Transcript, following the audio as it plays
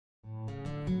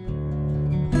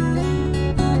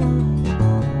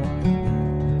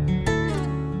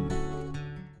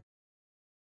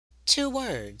two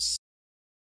words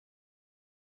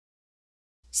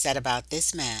said about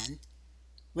this man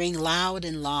ring loud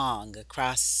and long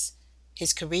across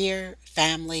his career,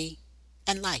 family,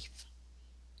 and life.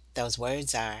 Those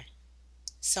words are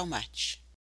so much.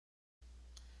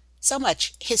 So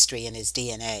much history in his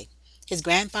DNA. His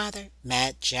grandfather,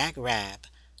 Mad Jack Rabb,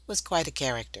 was quite a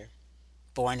character.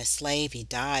 Born a slave, he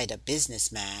died a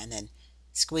businessman and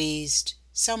squeezed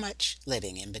so much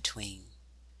living in between.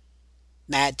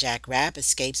 Mad Jack Rabb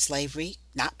escaped slavery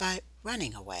not by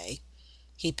running away.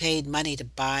 He paid money to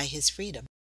buy his freedom.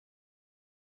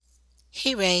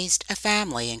 He raised a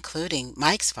family, including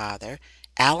Mike's father,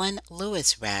 Alan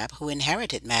Lewis Rabb, who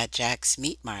inherited Mad Jack's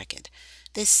meat market.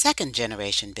 This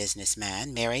second-generation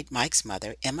businessman married Mike's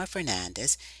mother, Emma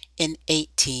Fernandez, in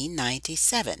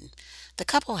 1897. The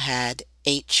couple had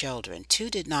 8 children. 2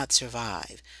 did not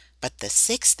survive, but the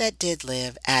 6 that did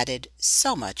live added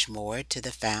so much more to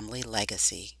the family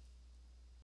legacy.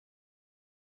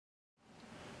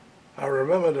 I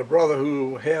remember the brother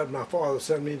who had my father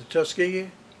send me to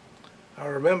Tuskegee. I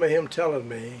remember him telling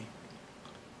me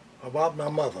about my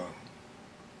mother.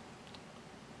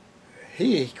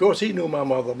 Of course, he knew my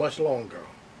mother much longer.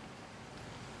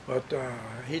 But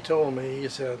he told me, he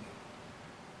said,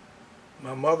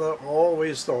 my mother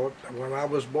always thought that when I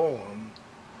was born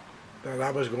that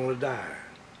I was going to die,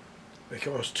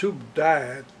 because 2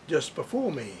 died just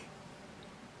before me.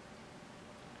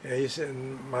 And he said,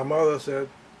 my mother said,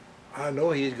 I know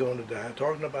he's going to die,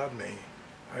 talking about me.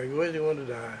 I know he's going to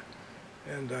die,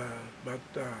 and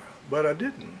but I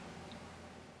didn't.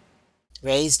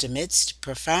 Raised amidst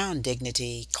profound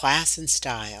dignity, class, and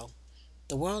style,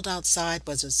 the world outside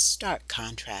was a stark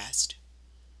contrast.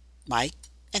 Mike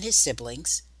and his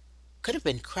siblings could have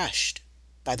been crushed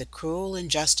by the cruel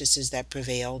injustices that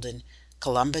prevailed in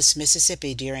Columbus,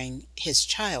 Mississippi during his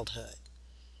childhood.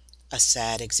 A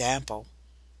sad example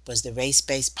was the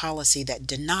race-based policy that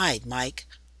denied Mike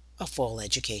a full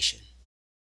education.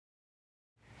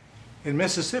 In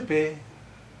Mississippi,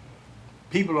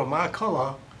 people of my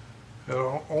color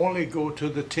only go to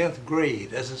the 10th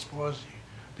grade. That's as far as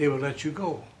they will let you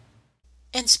go.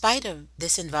 In spite of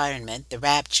this environment, the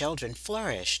Rabb children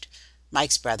flourished.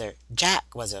 Mike's brother,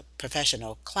 Jack, was a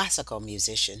professional classical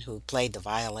musician who played the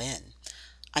violin.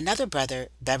 Another brother,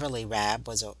 Beverly Rabb,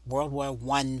 was a World War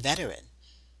I veteran.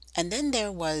 And then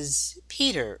there was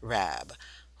Peter Rabb,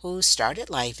 who started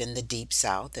life in the Deep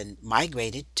South and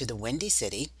migrated to the Windy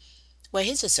City, where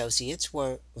his associates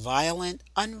were violent,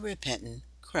 unrepentant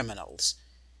criminals.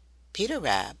 Peter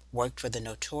Rabb worked for the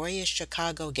notorious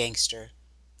Chicago gangster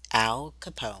Al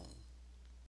Capone.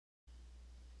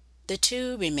 The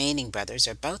 2 remaining brothers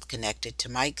are both connected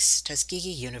to Mike's Tuskegee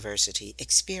University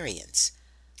experience.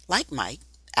 Like Mike,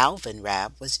 Alvin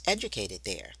Rabb was educated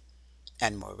there,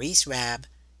 and Maurice Rabb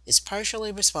is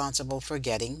partially responsible for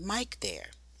getting Mike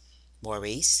there.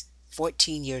 Maurice,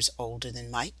 14 years older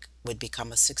than Mike, would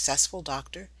become a successful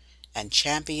doctor and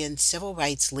champion civil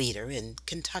rights leader in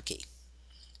Kentucky.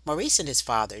 Maurice and his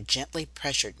father gently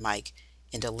pressured Mike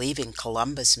into leaving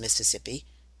Columbus, Mississippi,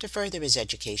 to further his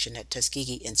education at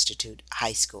Tuskegee Institute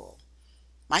High School.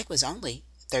 Mike was only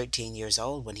 13 years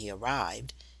old when he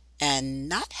arrived, and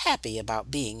not happy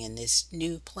about being in this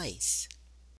new place.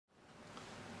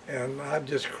 And I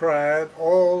just cried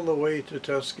all the way to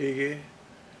Tuskegee,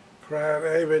 cried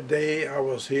every day I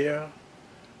was here,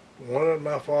 wanted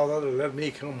my father to let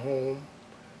me come home.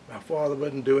 My father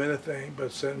wouldn't do anything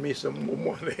but send me some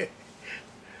more money.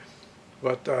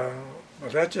 But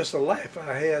that's just the life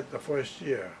I had the first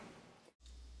year.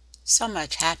 So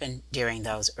much happened during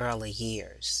those early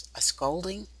years. A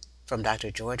scolding from Dr.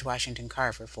 George Washington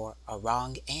Carver for a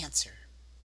wrong answer.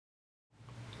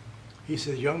 He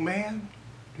said, young man,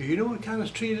 do you know what kind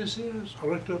of tree this is? I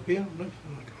looked up here,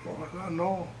 I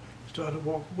know. Started to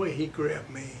walk away. He grabbed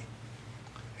me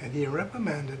and he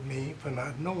reprimanded me for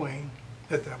not knowing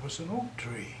that that was an oak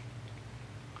tree.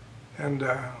 And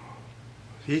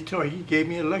he gave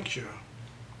me a lecture.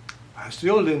 I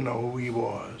still didn't know who he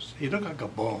was. He looked like a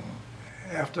bum.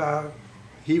 After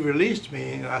he released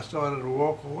me and I started to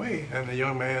walk away, and the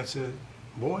young man said,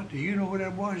 boy, do you know who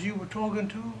that was you were talking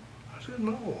to? I said,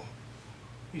 no.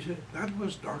 He said, that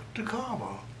was Dr.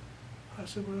 Carver. I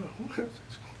said, well,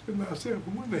 and I said,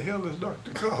 well, what the hell is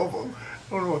Dr. Carver? I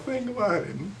don't know a thing about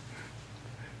him.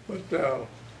 But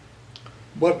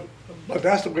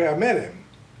that's the way I met him.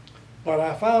 But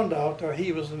I found out that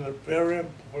he was a very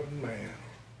important man.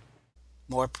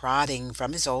 More prodding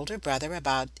from his older brother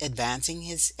about advancing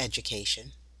his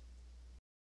education.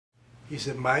 He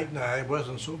said, Mike, now it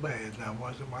wasn't so bad. Now,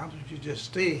 why don't you just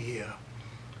stay here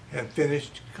and finish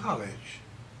college?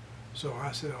 So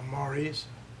I said, oh, Maurice,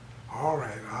 all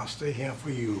right, I'll stay here for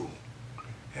you.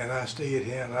 And I stayed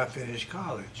here and I finished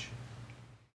college.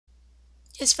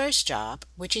 His first job,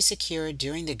 which he secured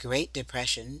during the Great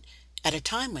Depression at a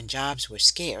time when jobs were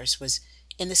scarce, was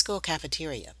in the school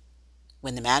cafeteria.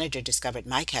 When the manager discovered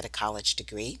Mike had a college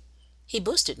degree, he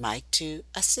boosted Mike to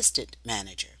assistant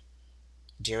manager.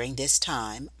 During this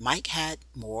time, Mike had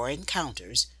more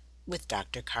encounters with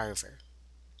Dr. Carver.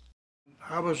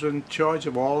 I was in charge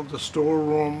of all of the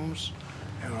storerooms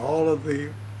and all of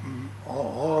the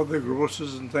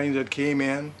groceries and things that came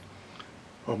in.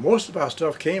 Well, most of our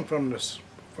stuff came from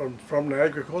the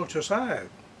agriculture side.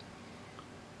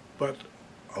 But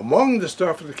among the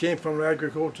stuff that came from the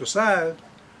agriculture side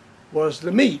was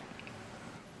the meat.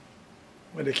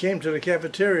 When they came to the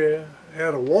cafeteria, they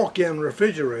had a walk-in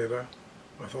refrigerator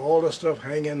with all the stuff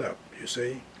hanging up, you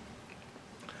see.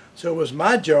 So it was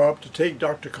my job to take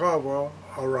Dr. Carver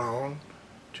around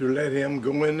to let him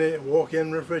go in the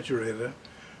walk-in refrigerator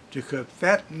to cut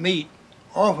fat meat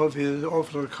off of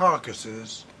the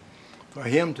carcasses for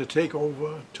him to take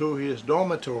over to his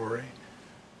dormitory.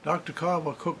 Dr.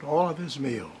 Carver cooked all of his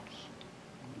meals.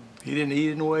 He didn't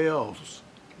eat anywhere else.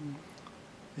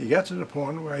 He got to the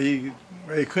point where he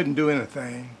couldn't do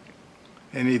anything,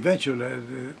 and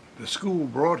eventually the school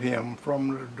brought him from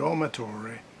the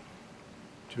dormitory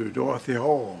to Dorothy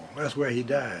Hall. That's where he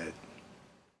died.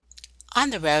 On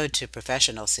the road to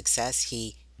professional success,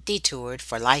 he detoured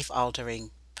for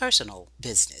life-altering personal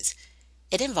business.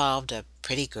 It involved a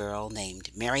pretty girl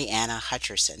named Mary Anna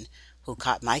Hutcherson, who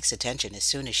caught Mike's attention as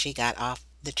soon as she got off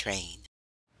the train.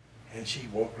 And she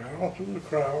walked right on through the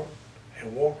crowd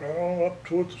and walked right on up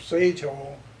towards Sage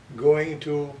Hall, going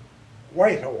to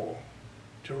Whitehall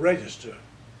to register.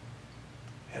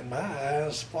 And my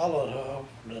eyes followed her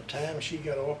from the time she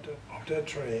got off that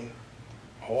train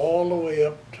all the way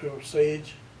up to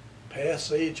past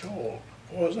Sage Hall,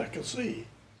 as far as I could see.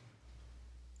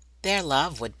 Their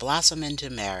love would blossom into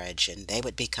marriage, and they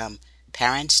would become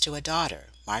parents to a daughter,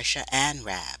 Marcia Ann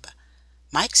Rabb.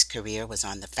 Mike's career was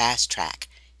on the fast track.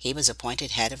 He was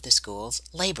appointed head of the school's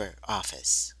labor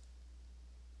office.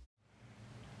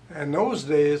 In those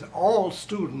days, all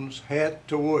students had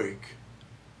to work.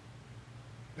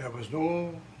 There was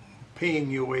no paying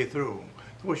your way through.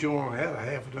 Of course, you only had a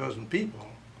half a dozen people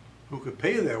who could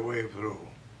pay their way through,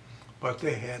 but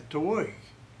they had to work.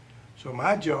 So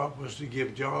my job was to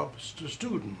give jobs to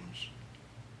students.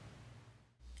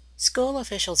 School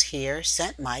officials here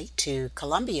sent Mike to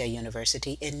Columbia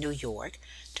University in New York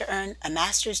to earn a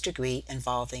master's degree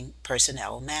involving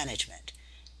personnel management.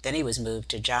 Then he was moved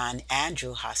to John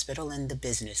Andrew Hospital in the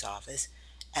business office,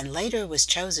 and later was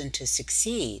chosen to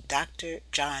succeed Dr.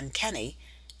 John Kenny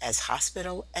as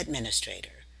hospital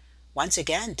administrator. Once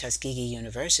again, Tuskegee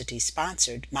University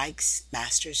sponsored Mike's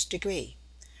master's degree.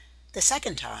 The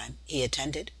second time, he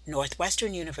attended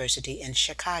Northwestern University in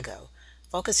Chicago,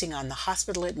 focusing on the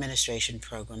hospital administration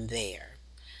program there.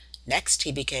 Next,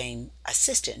 he became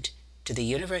assistant to the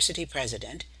university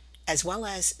president, as well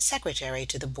as secretary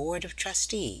to the board of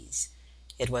trustees.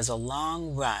 It was a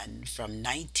long run from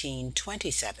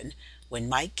 1927, when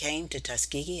Mike came to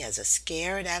Tuskegee as a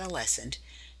scared adolescent,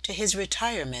 to his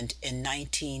retirement in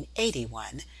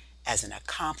 1981 as an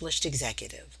accomplished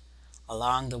executive.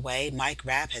 Along the way, Mike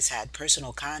Rabb has had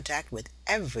personal contact with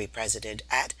every president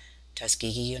at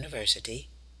Tuskegee University,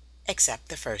 except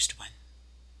the first one.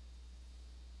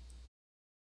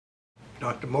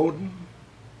 Dr. Moden,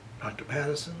 Dr.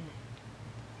 Patterson,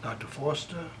 Dr.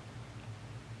 Foster,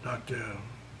 Dr.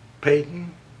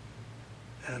 Payton,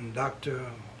 and Dr.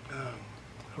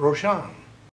 Roshan.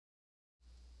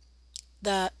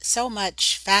 The so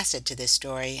much facet to this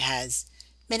story has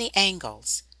many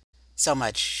angles. So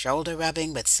much shoulder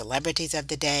rubbing with celebrities of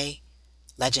the day,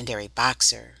 legendary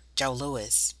boxer Joe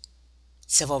Louis,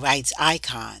 civil rights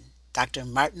icon Dr.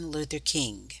 Martin Luther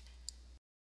King.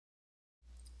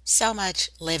 So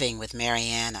much living with Mary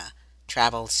Anna,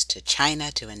 travels to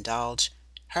China to indulge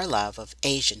her love of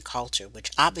Asian culture,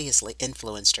 which obviously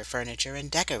influenced her furniture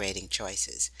and decorating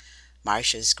choices.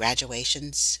 Marcia's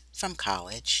graduations from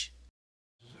college.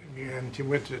 And she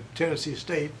went to Tennessee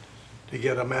State to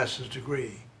get a master's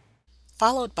degree.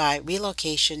 Followed by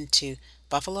relocation to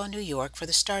Buffalo, New York for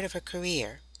the start of her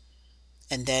career.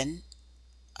 And then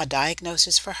a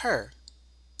diagnosis for her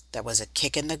that was a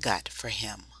kick in the gut for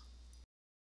him.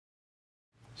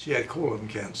 She had colon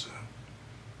cancer.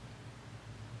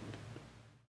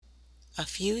 A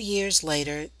few years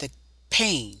later, the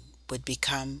pain would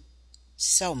become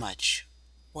so much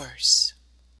worse.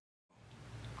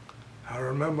 I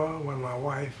remember when my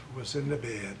wife was in the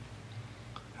bed,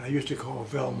 I used to call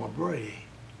Velma Bray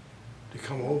to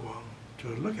come over to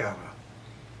look at her.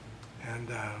 And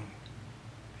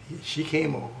she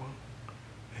came over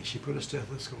and she put a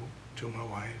stethoscope to my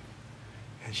wife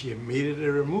and she immediately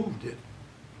removed it.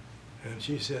 And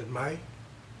she said, "Mike,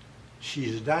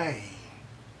 she's dying."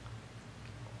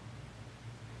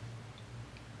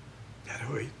 That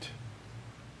hurt.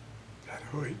 That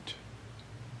hurt.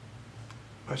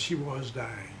 But she was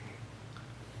dying.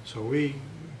 So we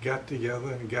got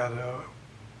together and got her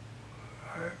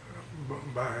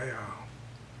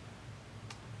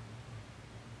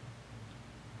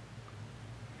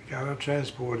got her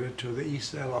transported to the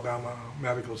East Alabama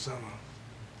Medical Center,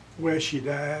 where she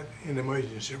died in the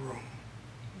emergency room.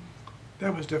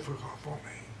 That was difficult for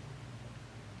me.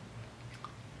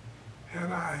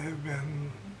 And I have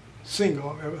been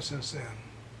single ever since then.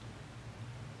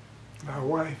 My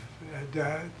wife had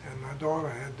died and my daughter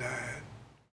had died.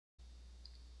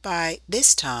 By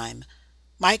this time,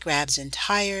 Mike Rabb's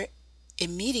entire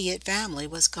immediate family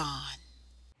was gone.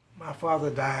 My father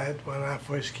died when I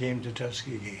first came to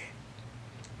Tuskegee.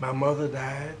 My mother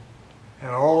died,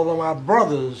 and all of my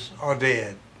brothers are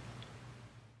dead.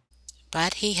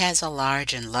 But he has a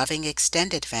large and loving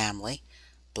extended family,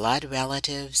 blood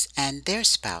relatives and their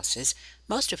spouses,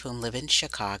 most of whom live in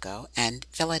Chicago and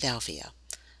Philadelphia.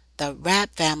 The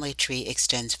Rabb family tree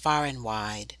extends far and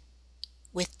wide,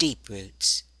 with deep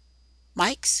roots.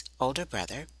 Mike's older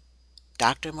brother,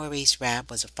 Dr. Maurice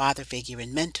Rabb, was a father figure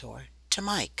and mentor to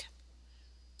Mike.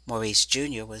 Maurice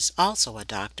Jr. was also a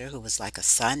doctor who was like a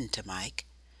son to Mike.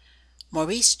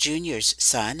 Maurice Jr.'s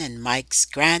son and Mike's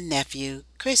grandnephew,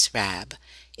 Chris Rabb,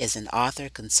 is an author,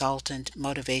 consultant,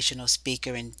 motivational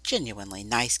speaker, and genuinely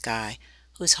nice guy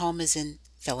whose home is in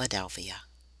Philadelphia.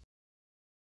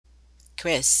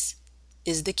 Chris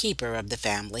is the keeper of the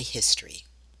family history.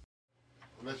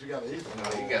 Unless you got to eat.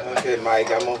 No, you got. Okay,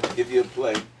 Mike, I'm going to give you a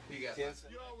play.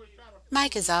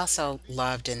 Mike is also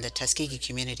loved in the Tuskegee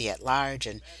community at large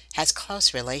and has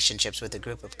close relationships with a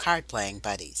group of card-playing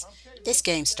buddies. This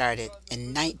game started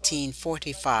in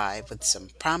 1945 with some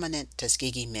prominent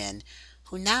Tuskegee men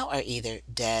who now are either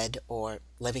dead or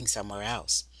living somewhere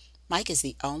else. Mike is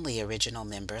the only original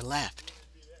member left.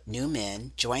 New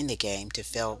men join the game to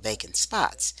fill vacant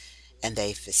spots, and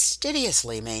they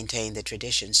fastidiously maintain the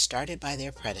tradition started by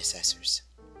their predecessors.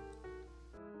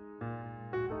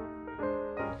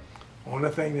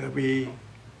 Only thing that we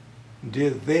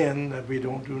did then that we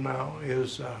don't do now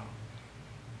is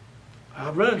I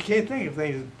really can't think of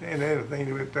things and anything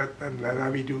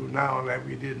that we do now that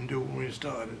we didn't do when we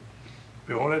started.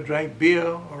 We only drank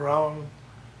beer around,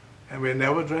 and we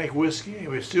never drank whiskey, and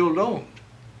we still don't.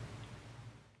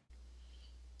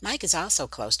 Mike is also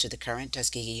close to the current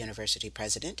Tuskegee University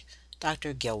president,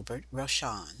 Dr. Gilbert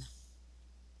Rochon.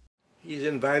 He's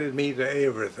invited me to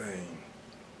everything.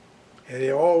 And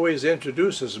he always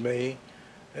introduces me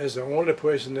as the only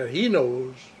person that he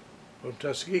knows from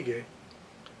Tuskegee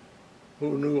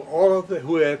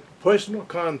who had personal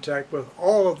contact with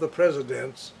all of the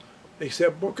presidents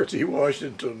except Booker T.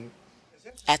 Washington.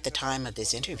 At the time of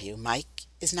this interview, Mike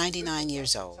is 99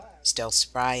 years old, still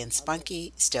spry and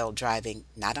spunky, still driving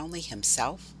not only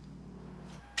himself,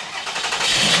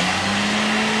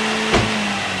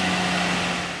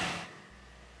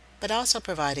 but also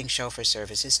providing chauffeur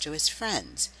services to his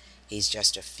friends. He's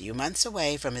just a few months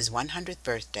away from his 100th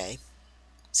birthday.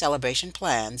 Celebration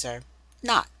plans are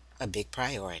not a big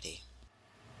priority.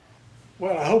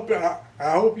 Well, I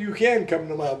hope you can come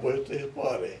to my birthday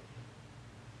party,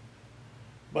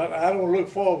 but I don't look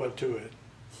forward to it.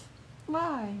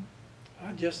 Why?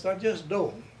 I just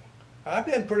don't. I've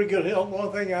been pretty good health.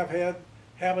 One thing I've had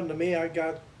happen to me, I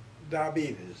got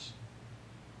diabetes.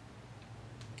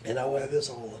 And I wear this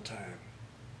all the time,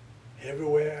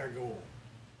 everywhere I go.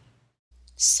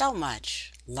 So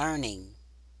much learning,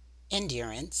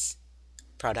 endurance,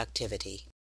 productivity.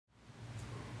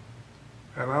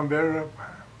 And I'm very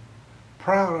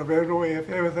proud of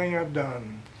everything I've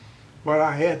done. But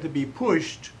I had to be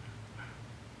pushed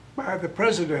by the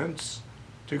presidents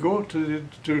to go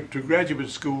to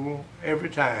graduate school every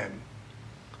time.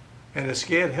 And it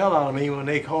scared hell out of me when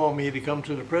they called me to come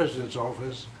to the president's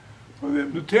office for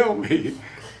them to tell me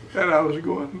that I was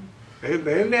going. They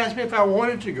didn't ask me if I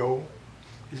wanted to go.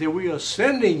 They said, "We are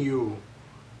sending you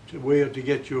to where to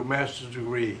get your master's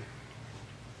degree."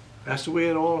 That's the way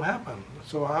it all happened.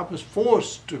 So I was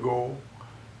forced to go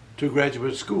to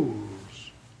graduate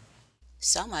schools.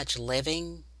 So much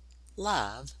living,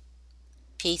 love,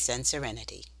 peace, and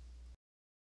serenity.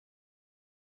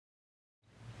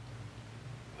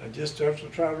 I just have to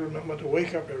try to remember to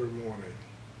wake up every morning.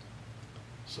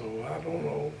 So I don't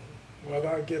know whether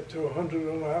I get to 100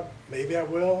 or not. Maybe I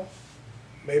will,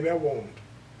 maybe I won't.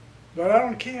 But I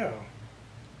don't care.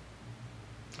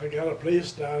 I got a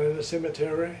place down in the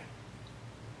cemetery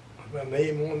with my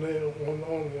name on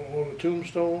the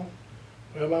tombstone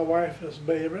where my wife is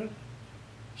buried.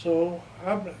 So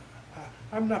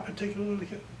I'm not particularly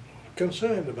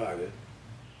concerned about it.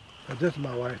 But this is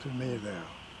my wife and me there.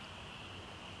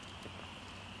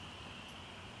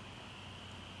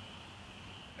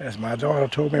 As my daughter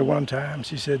told me one time,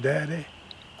 she said, "Daddy,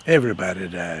 everybody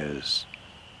dies."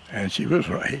 And she was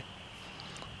right.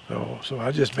 So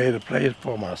I just made a place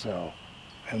for myself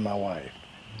and my wife.